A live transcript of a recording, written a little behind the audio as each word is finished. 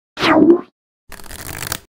Hey,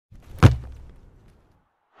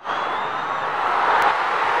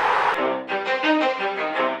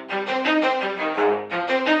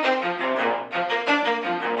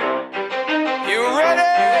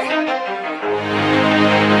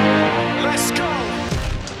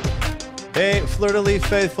 Fleur-de-Lis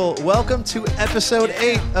faithful, welcome to episode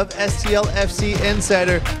 8 of STL FC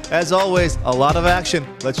Insider. As always, a lot of action.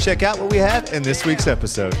 Let's check out what we have in this week's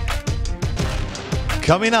episode.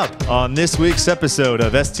 Coming up on this week's episode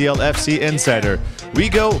of STL FC Insider, we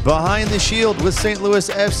go behind the shield with St. Louis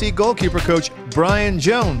FC goalkeeper coach Brian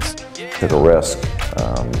Jones. Took a risk,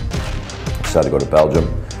 decided to go to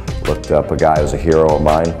Belgium. Looked up a guy who was a hero of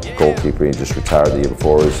mine, goalkeeper. He just retired the year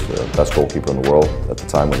before. He was the best goalkeeper in the world at the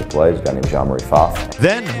time when he played. A guy named Jean-Marie Pfaff.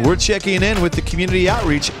 Then we're checking in with the Community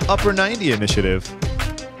Outreach Upper 90 initiative.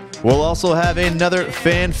 We'll also have another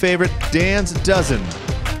fan favorite, Dan's Dozen.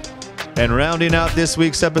 And rounding out this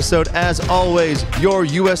week's episode, as always, your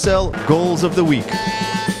USL Goals of the Week.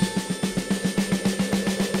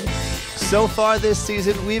 So far this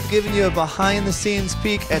season, we've given you a behind-the-scenes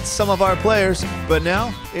peek at some of our players, but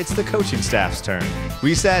now it's the coaching staff's turn.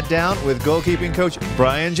 We sat down with goalkeeping coach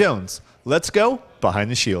Brian Jones. Let's go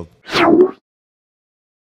behind the shield. 20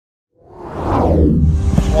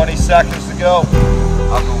 seconds to go.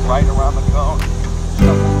 I'll go right around the cone.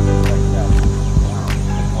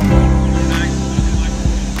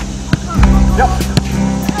 Yep.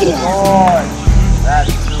 Good.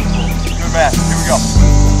 That's super. Good man. Here we go.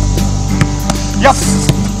 Yep.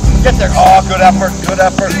 Get there. Oh, good effort. Good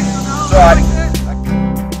effort. Sorry.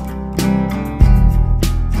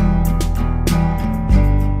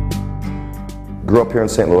 Grew up here in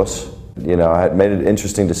St. Louis. You know, I had made an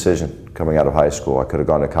interesting decision coming out of high school. I could have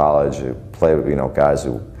gone to college, played with, guys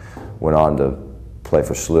who went on to play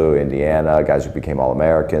for SLU, Indiana, guys who became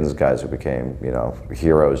All-Americans, guys who became,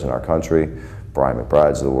 heroes in our country. Brian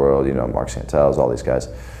McBride's of the world, Mark Santel's, all these guys.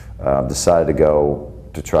 Decided to go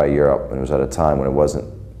to try Europe, and it was at a time when it wasn't,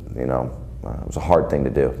 it was a hard thing to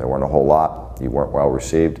do. There weren't a whole lot. You weren't well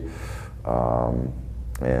received.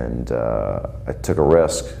 And I took a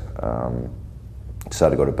risk.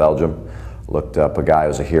 Decided to go to Belgium. Looked up a guy who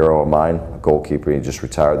was a hero of mine, a goalkeeper. He just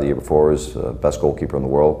retired the year before. He was the best goalkeeper in the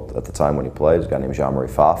world at the time when he played. He was a guy named Jean-Marie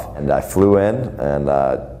Pfaff. And I flew in and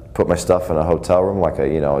put my stuff in a hotel room, like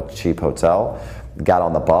a cheap hotel. Got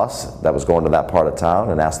on the bus that was going to that part of town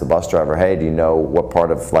and asked the bus driver, hey, do you know what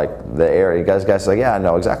part of the area? Guys said, yeah, I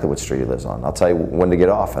know exactly what street he lives on. I'll tell you when to get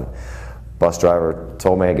off. And bus driver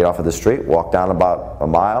told me to get off at the street, walked down about a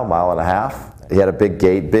mile and a half. He had a big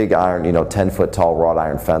gate, big iron, 10-foot tall wrought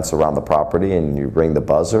iron fence around the property, and you ring the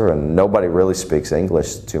buzzer, and nobody really speaks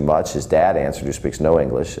English too much. His dad answered, who speaks no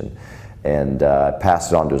English, and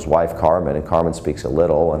passed it on to his wife, Carmen, and Carmen speaks a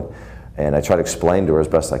little, and I tried to explain to her as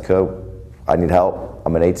best I could. I need help.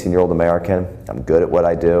 I'm an 18-year-old American. I'm good at what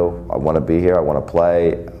I do. I want to be here. I want to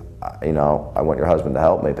play. I want your husband to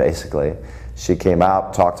help me, basically. She came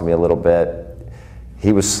out, talked to me a little bit.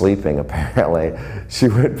 He was sleeping, apparently. She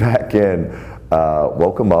went back in,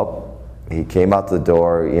 woke him up. He came out the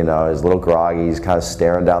door, he's a little groggy. He's kind of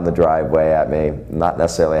staring down the driveway at me. Not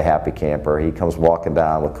necessarily a happy camper. He comes walking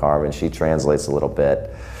down with Carmen. She translates a little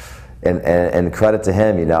bit. And credit to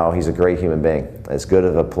him, he's a great human being. As good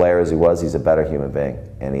of a player as he was, he's a better human being.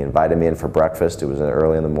 And he invited me in for breakfast. It was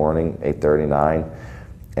early in the morning, 8:30, 9.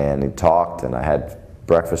 And he talked, and I had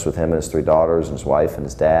breakfast with him and his 3 daughters and his wife and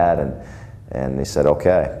his dad. And he said,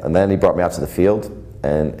 okay. And then he brought me out to the field.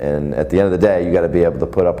 And at the end of the day, you got to be able to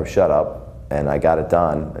put up or shut up. And I got it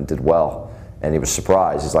done and did well. And he was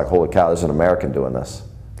surprised. He's like, holy cow, there's an American doing this.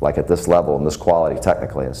 Like at this level and this quality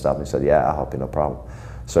technically and stuff. And he said, yeah, I'll help you, no problem.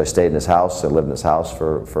 So I stayed in his house. I lived in his house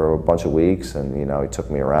for a bunch of weeks, and he took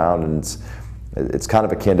me around, and it's kind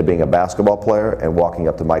of akin to being a basketball player and walking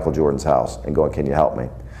up to Michael Jordan's house and going, can you help me?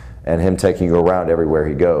 And him taking you around everywhere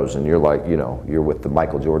he goes, and you're like, you're with the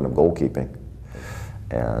Michael Jordan of goalkeeping.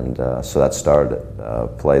 And so that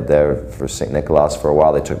started. Played there for St. Nicholas for a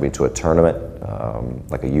while. They took me to a tournament,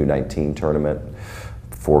 like a U19 tournament.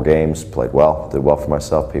 4 games, played well, did well for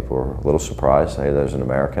myself. People were a little surprised, hey, there's an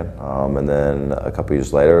American. And then a couple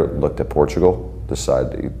years later, looked at Portugal,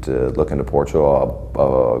 decided to look into Portugal.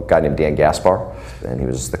 A guy named Dan Gaspar, and he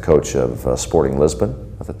was the coach of Sporting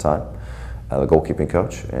Lisbon at the time, the goalkeeping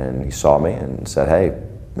coach. And he saw me and said, hey,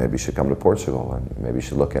 maybe you should come to Portugal, and maybe you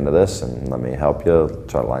should look into this, and let me help you,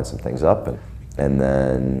 try to line some things up. And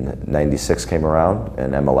then '96 came around,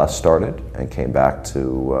 and MLS started, and came back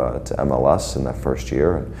to MLS in that first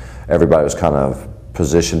year. And everybody was kind of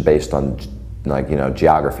positioned based on like, you know,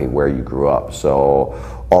 geography, where you grew up. So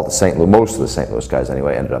most of the St. Louis guys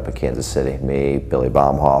anyway, ended up in Kansas City. Me, Billy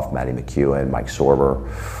Baumhoff, Matty McEwen, Mike Sorber.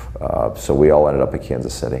 So we all ended up in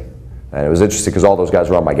Kansas City. And it was interesting because all those guys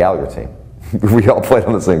were on my Gallagher team. We all played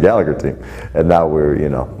on the same Gallagher team. And now we're, you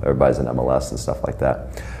know, everybody's in MLS and stuff like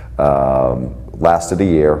that. Lasted a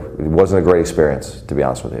year. It wasn't a great experience, to be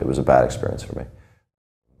honest with you. It was a bad experience for me.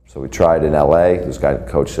 So we tried in LA. This guy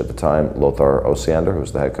coached at the time, Lothar Osiander, who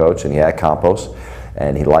was the head coach, and he had Campos,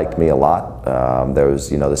 and he liked me a lot. There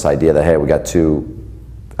was, you know, this idea that, hey, we got two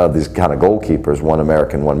of these kind of goalkeepers, one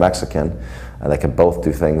American, one Mexican, and they could both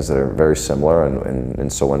do things that are very similar.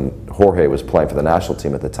 And so when Jorge was playing for the national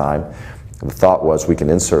team at the time, the thought was we can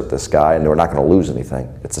insert this guy and we're not going to lose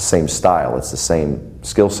anything. It's the same style, it's the same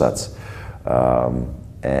skill sets.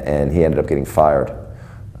 And he ended up getting fired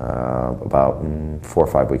about 4 or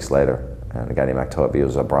 5 weeks later. And a guy named Octavio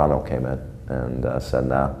Zambrano came in and said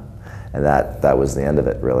no. And that was the end of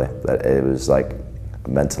it, really. That it was like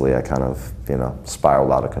mentally I kind of, you know,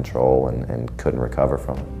 spiraled out of control and couldn't recover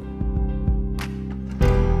from it.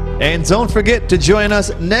 And don't forget to join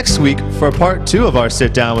us next week for part 2 of our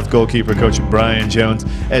sit down with goalkeeper coach Brian Jones,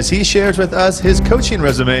 as he shares with us his coaching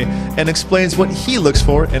resume and explains what he looks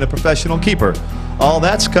for in a professional keeper. All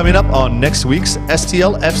that's coming up on next week's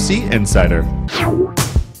STL FC Insider.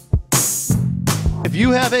 If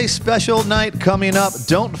you have a special night coming up,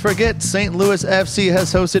 don't forget St. Louis FC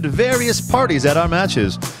has hosted various parties at our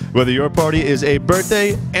matches. Whether your party is a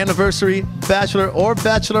birthday, anniversary, bachelor, or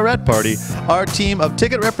bachelorette party, our team of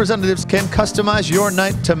ticket representatives can customize your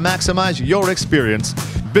night to maximize your experience.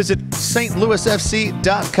 Visit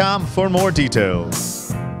stlouisfc.com for more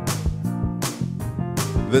details.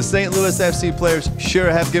 The St. Louis FC players sure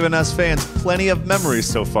have given us fans plenty of memories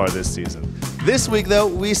so far this season. This week, though,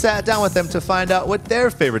 we sat down with them to find out what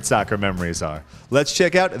their favorite soccer memories are. Let's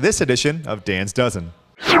check out this edition of Dan's Dozen.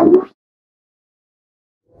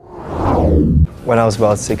 When I was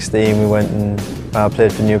about 16, we went and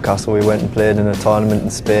played for Newcastle. We went and played in a tournament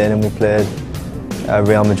in Spain, and we played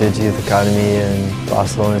Real Madrid's Youth Academy and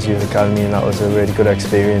Barcelona's Youth Academy, and that was a really good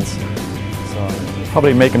experience. So,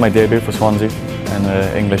 probably making my debut for Swansea in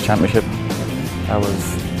the English Championship. That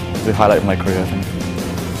was the highlight of my career, I think.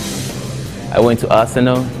 I went to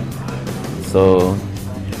Arsenal, so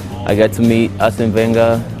I got to meet Arsene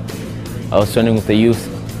Wenger. I was training with the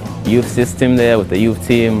youth system there, with the youth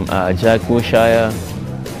team, Jack Wilshere.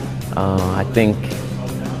 I think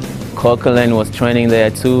Coquelin was training there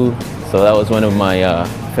too, so that was one of my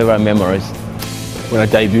favorite memories. When I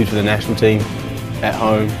debuted for the national team at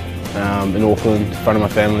home in Auckland, in front of my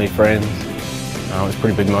family, friends, it was a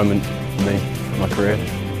pretty big moment for me in my career.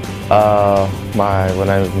 when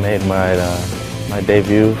I made my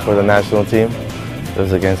debut for the national team, it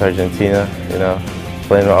was against Argentina. You know,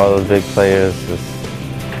 playing with all those big players.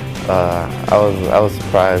 I was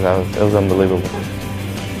surprised. It was unbelievable.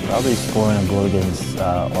 Probably scoring a goal against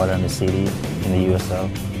Orlando City in the USL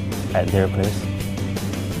at their place.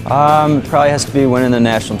 Probably has to be winning the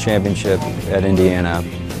national championship at Indiana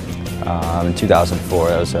in 2004.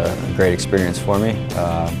 That was a great experience for me.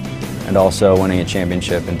 And also winning a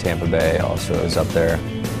championship in Tampa Bay also is up there.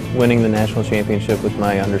 Winning the national championship with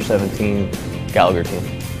my under-17 Gallagher team,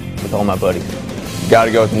 with all my buddies. Got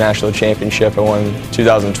to go with the national championship. I won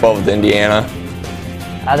 2012 with Indiana.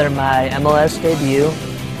 Either my MLS debut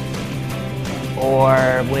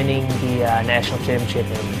or winning the national championship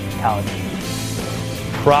in college.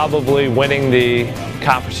 Probably winning the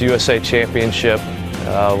Conference USA championship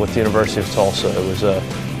with the University of Tulsa. It was a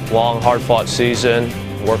long, hard-fought season,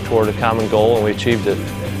 worked toward a common goal, and we achieved it.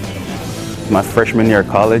 My freshman year of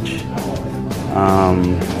college,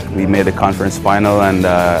 we made the conference final, and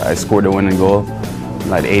I scored the winning goal in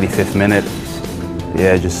like the 85th minute.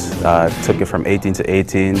 Yeah, just took it from 18 to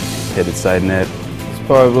 18, hit it side net. It's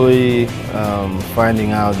probably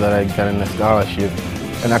finding out that I got a scholarship,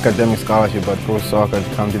 an academic scholarship at pro soccer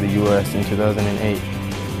to come to the U.S. in 2008.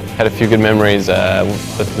 Had a few good memories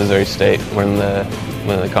with Missouri State winning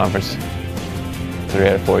the conference 3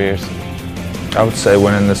 out of 4 years. I would say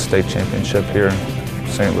winning the state championship here in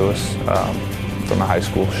St. Louis for my high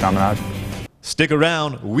school, Chaminade. Stick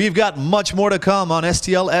around. We've got much more to come on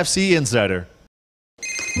STL FC Insider.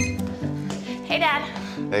 Hey, Dad.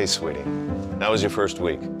 Hey, sweetie. How was your first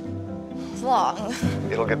week? It's long.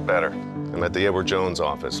 It'll get better. I'm at the Edward Jones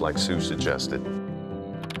office, like Sue suggested.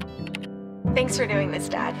 Thanks for doing this,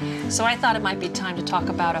 Dad. So I thought it might be time to talk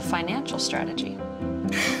about a financial strategy.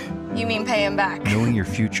 You mean pay him back? Knowing your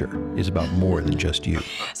future is about more than just you.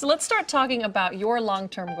 So let's start talking about your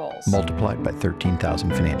long-term goals. Multiplied by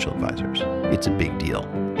 13,000 financial advisors. It's a big deal,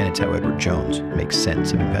 and it's how Edward Jones makes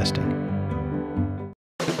sense of investing.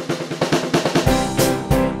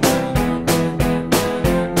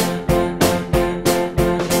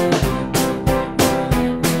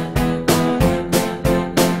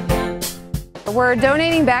 We're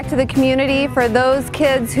donating back to the community for those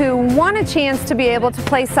kids who want a chance to be able to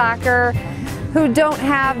play soccer, who don't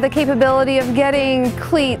have the capability of getting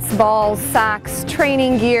cleats, balls, socks,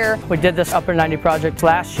 training gear. We did this Upper 90 project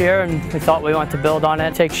last year, and we thought we wanted to build on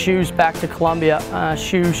it. Take shoes back to Colombia,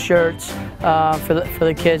 shoes, shirts for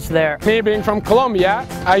the kids there. Me being from Colombia,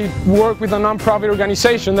 I work with a non-profit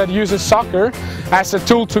organization that uses soccer as a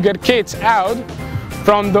tool to get kids out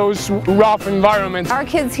from those rough environments. Our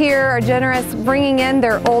kids here are generous, bringing in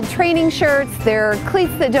their old training shirts, their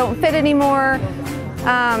cleats that don't fit anymore.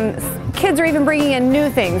 Kids are even bringing in new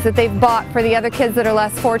things that they've bought for the other kids that are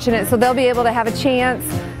less fortunate, so they'll be able to have a chance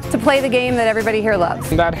to play the game that everybody here loves.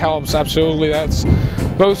 That helps, absolutely.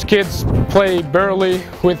 Those kids play barely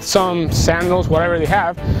with some sandals, whatever they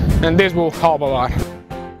have, and this will help a lot.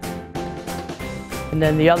 And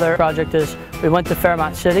then the other project is we went to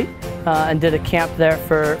Fairmont City and did a camp there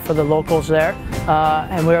for the locals there,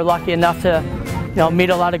 and we were lucky enough to meet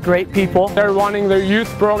a lot of great people. They're running their youth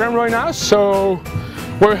program right now, so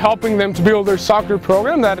we're helping them to build their soccer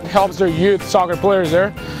program that helps their youth soccer players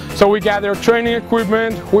there. So we got their training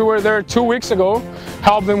equipment. We were there 2 weeks ago,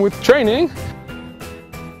 helped them with training.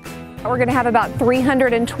 We're going to have about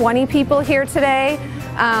 320 people here today.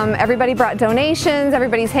 Everybody brought donations,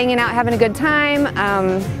 everybody's hanging out, having a good time,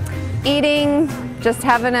 eating, just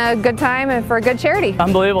having a good time and for a good charity.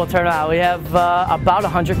 Unbelievable turnout. We have about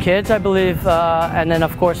 100 kids, I believe, and then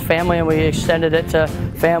of course family, and we extended it to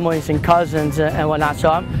families and cousins and whatnot.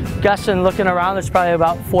 So I'm guessing, looking around, there's probably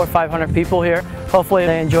about 400 or 500 people here. Hopefully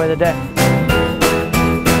they enjoy the day.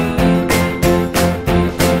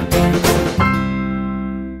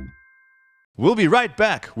 We'll be right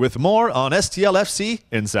back with more on STL FC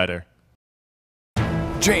Insider.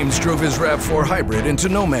 James drove his RAV4 hybrid into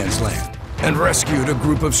no man's land and rescued a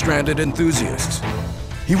group of stranded enthusiasts.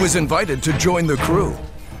 He was invited to join the crew,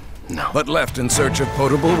 but left in search of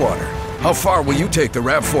potable water. How far will you take the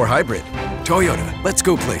RAV4 hybrid? Toyota, let's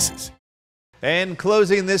go places. And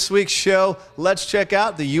closing this week's show, let's check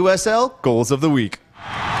out the USL Goals of the Week.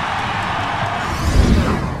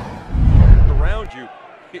 Around you,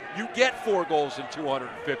 you get 4 goals in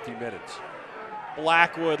 250 minutes.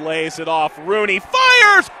 Blackwood lays it off. Rooney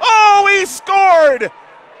fires! Oh, he scored!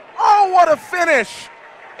 Oh, what a finish!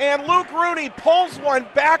 And Luke Rooney pulls one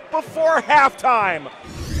back before halftime.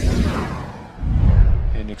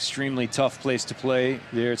 An extremely tough place to play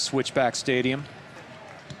there at Switchback Stadium.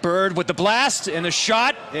 Bird with the blast and the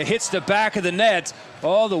shot. It hits the back of the net.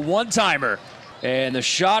 Oh, the one-timer. And the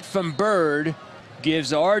shot from Bird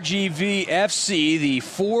gives RGV FC the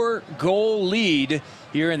 4-goal lead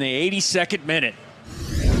here in the 82nd minute.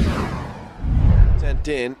 Sent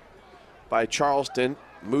in by Charleston.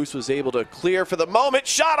 Moose was able to clear for the moment.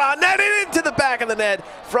 Shot on net and into the back of the net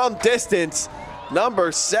from distance.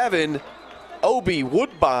 Number 7, Obi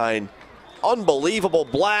Woodbine. Unbelievable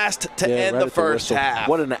blast to end the first half.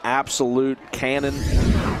 What an absolute cannon.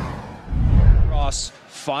 Ross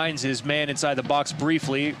finds his man inside the box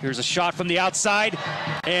briefly. Here's a shot from the outside.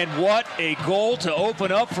 And what a goal to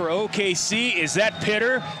open up for OKC. Is that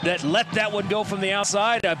Pitter that let that one go from the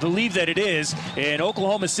outside? I believe that it is. And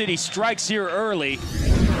Oklahoma City strikes here early.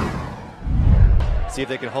 See if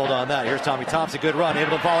they can hold on that. Here's Tommy Thompson, good run,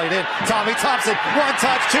 able to volley it in. Tommy Thompson, 1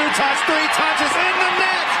 touch, 2 touch, 3 touches in the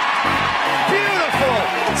net. Beautiful,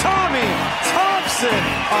 Tommy Thompson.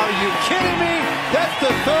 Are you kidding me? That's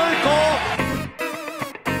the 3rd goal.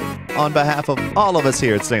 On behalf of all of us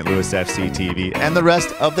here at St. Louis FC TV and the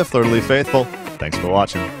rest of the Fleur-de-Lis faithful, thanks for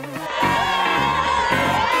watching.